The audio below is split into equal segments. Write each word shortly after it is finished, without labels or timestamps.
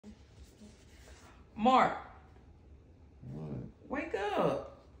Mark. What? Wake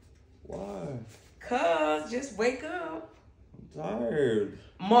up. Why? Just wake up. I'm tired.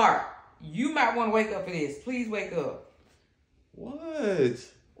 Mark, you might want to wake up for this. Please wake up. What?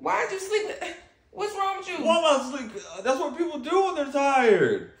 Why'd you sleep? What's wrong with you? Why am I sleeping? That's what people do when they're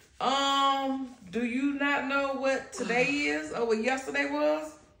tired. Do you not know what today is or what yesterday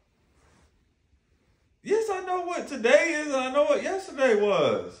was? Yes, I know what today is, and I know what yesterday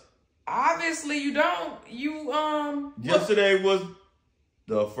was. Obviously, you don't. Yesterday was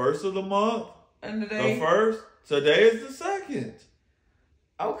the first of the month. And today? The first. Today is the second.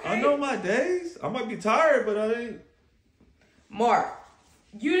 Okay. I know my days. I might be tired, but I ain't. Mark,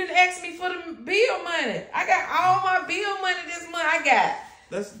 you didn't ask me for the bill money. I got all my bill money this month. I got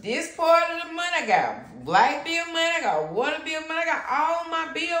this part of the money. I got light bill money. I got water bill money. I got all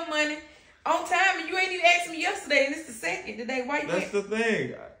my bill money on time. And you ain't even asked me yesterday, and it's the second today. Why you? That's the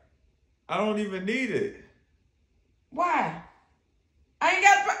thing. I don't even need it. Why? I ain't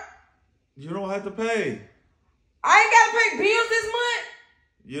got to pay. You don't have to pay. I ain't got to pay bills this month.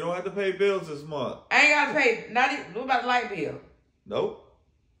 You don't have to pay bills this month. I ain't got to pay. Not even. What about the light bill? Nope.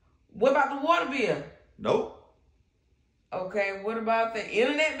 What about the water bill? Nope. Okay. What about the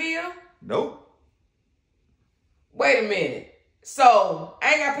internet bill? Nope. Wait a minute. So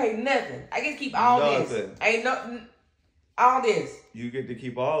I ain't got to pay nothing. I get to keep all Nothing. this. Ain't nothing. All this. You get to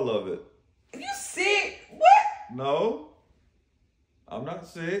keep all of it. You sick? What? No. I'm not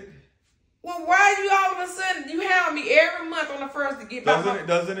sick. Well, why you all of a sudden, you hound me every month on the first to get my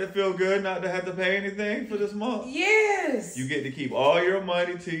Doesn't it feel good not to have to pay anything for this month? Yes. You get to keep all your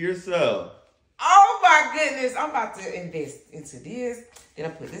money to yourself. Oh my goodness. I'm about to invest into this. Then I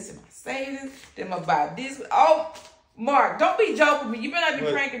put this in my savings. Then I'm going to buy this. Oh, Mark, don't be joking with me. You better not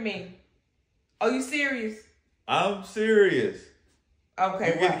be pranking me. Are you serious? I'm serious.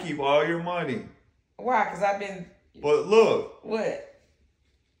 Okay, You get to keep all your money. Why? Because I've been... But look. What?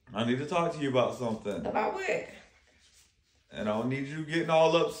 I need to talk to you about something. About what? And I don't need you getting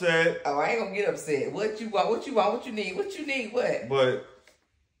all upset. Oh, I ain't gonna get upset. What you want? What you want? What you need? What you need? What? But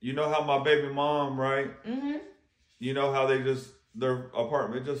you know how my baby mom, right? Mm-hmm. You know how their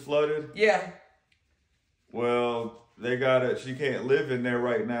apartment just flooded? Yeah. Well, they got it. She can't live in there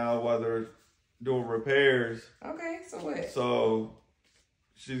right now while they're doing repairs. Okay, so what? So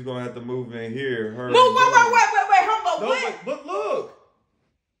she's gonna have to move in here. Wait, hold on, what? But look.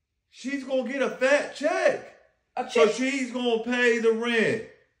 She's going to get a fat check. A check? So she's going to pay the rent.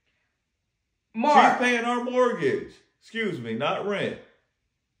 Mark. She's paying her mortgage. Excuse me, not rent.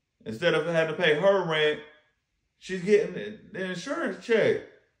 Instead of having to pay her rent, she's getting the insurance check.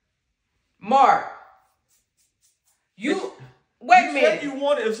 Mark. Wait a minute. You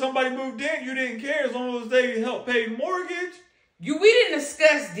wanted, if somebody moved in, you didn't care as long as they helped pay the mortgage. We didn't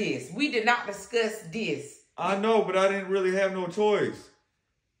discuss this. We did not discuss this. I know, but I didn't really have no choice.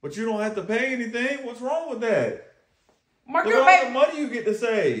 But you don't have to pay anything. What's wrong with that? Mark, look at all the money you get to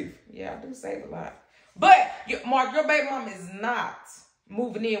save. Yeah, I do save a lot. But, Mark, your baby mom is not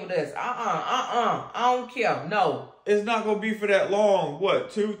moving in with us. I don't care. No. It's not going to be for that long.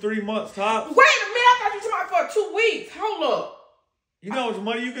 What, 2-3 months tops? Wait a minute. I thought you were talking about for 2 weeks. Hold up. You know how much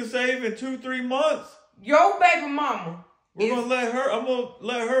money you can save in 2-3 months? Your baby mama. I'm going to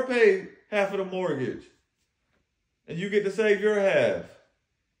let her pay half of the mortgage. And you get to save your half.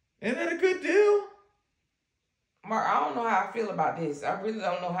 Isn't that a good deal? Mark, I don't know how I feel about this. I really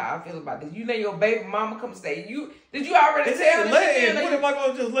don't know how I feel about this. You let your baby mama come stay. Did you already tell them? What am I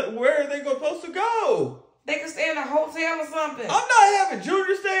going to just let? Where are they supposed to go? They can stay in a hotel or something. I'm not having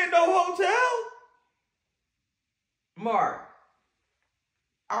Junior stay in no hotel. Mark,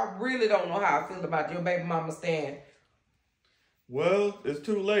 I really don't know how I feel about your baby mama staying. Well, it's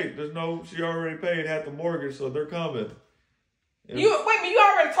too late. She already paid half the mortgage, so they're coming. Wait a minute, you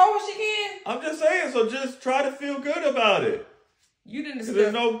already told her she can? I'm just saying, so just try to feel good about it. You didn't discuss.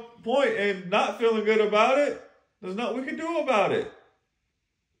 There's no point in not feeling good about it. There's nothing we can do about it.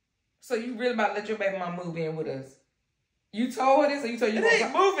 So you really about to let your baby mom move in with us? You told her this, or you told you? It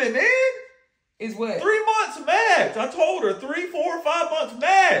ain't moving in. Is what? 3 months max. I told her 3, 4, 5 months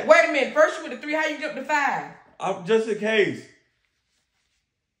max. Wait a minute. First you went to 3. How you jumped to 5? Just in case.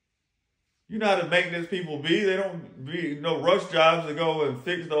 You know how the maintenance people be. They don't be no rush jobs to go and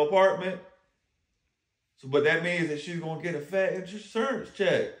fix the apartment. So, but that means that she's gonna get a fat insurance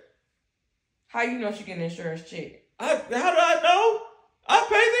check. How you know she get an insurance check? How do I know? I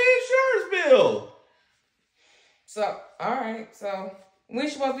pay the insurance bill. So, all right. So, when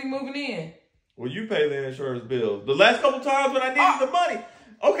she supposed to be moving in? Well, you pay the insurance bill. The last couple times when I needed the money,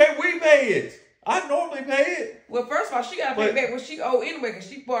 okay, we pay it. I normally pay it. Well, first of all, she got to pay back what she owe anyway because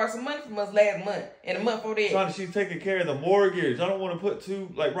she borrowed some money from us last month and the month before that. She's taking care of the mortgage. I don't want to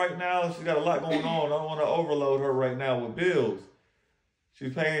put like right now, she's got a lot going on. I don't want to overload her right now with bills.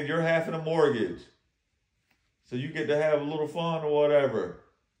 She's paying your half of the mortgage. So you get to have a little fun or whatever.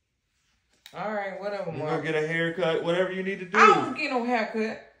 All right, whatever, Mark. You're going to get a haircut, whatever you need to do. I don't get no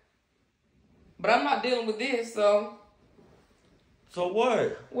haircut. But I'm not dealing with this, so... So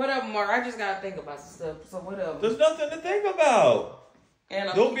what? Whatever, Mark. I just gotta think about some stuff. So whatever. There's nothing to think about. And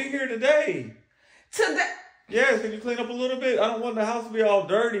don't be here today. Today? Yes, can you clean up a little bit? I don't want the house to be all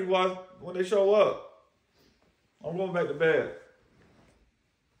dirty when they show up. I'm going back to bed.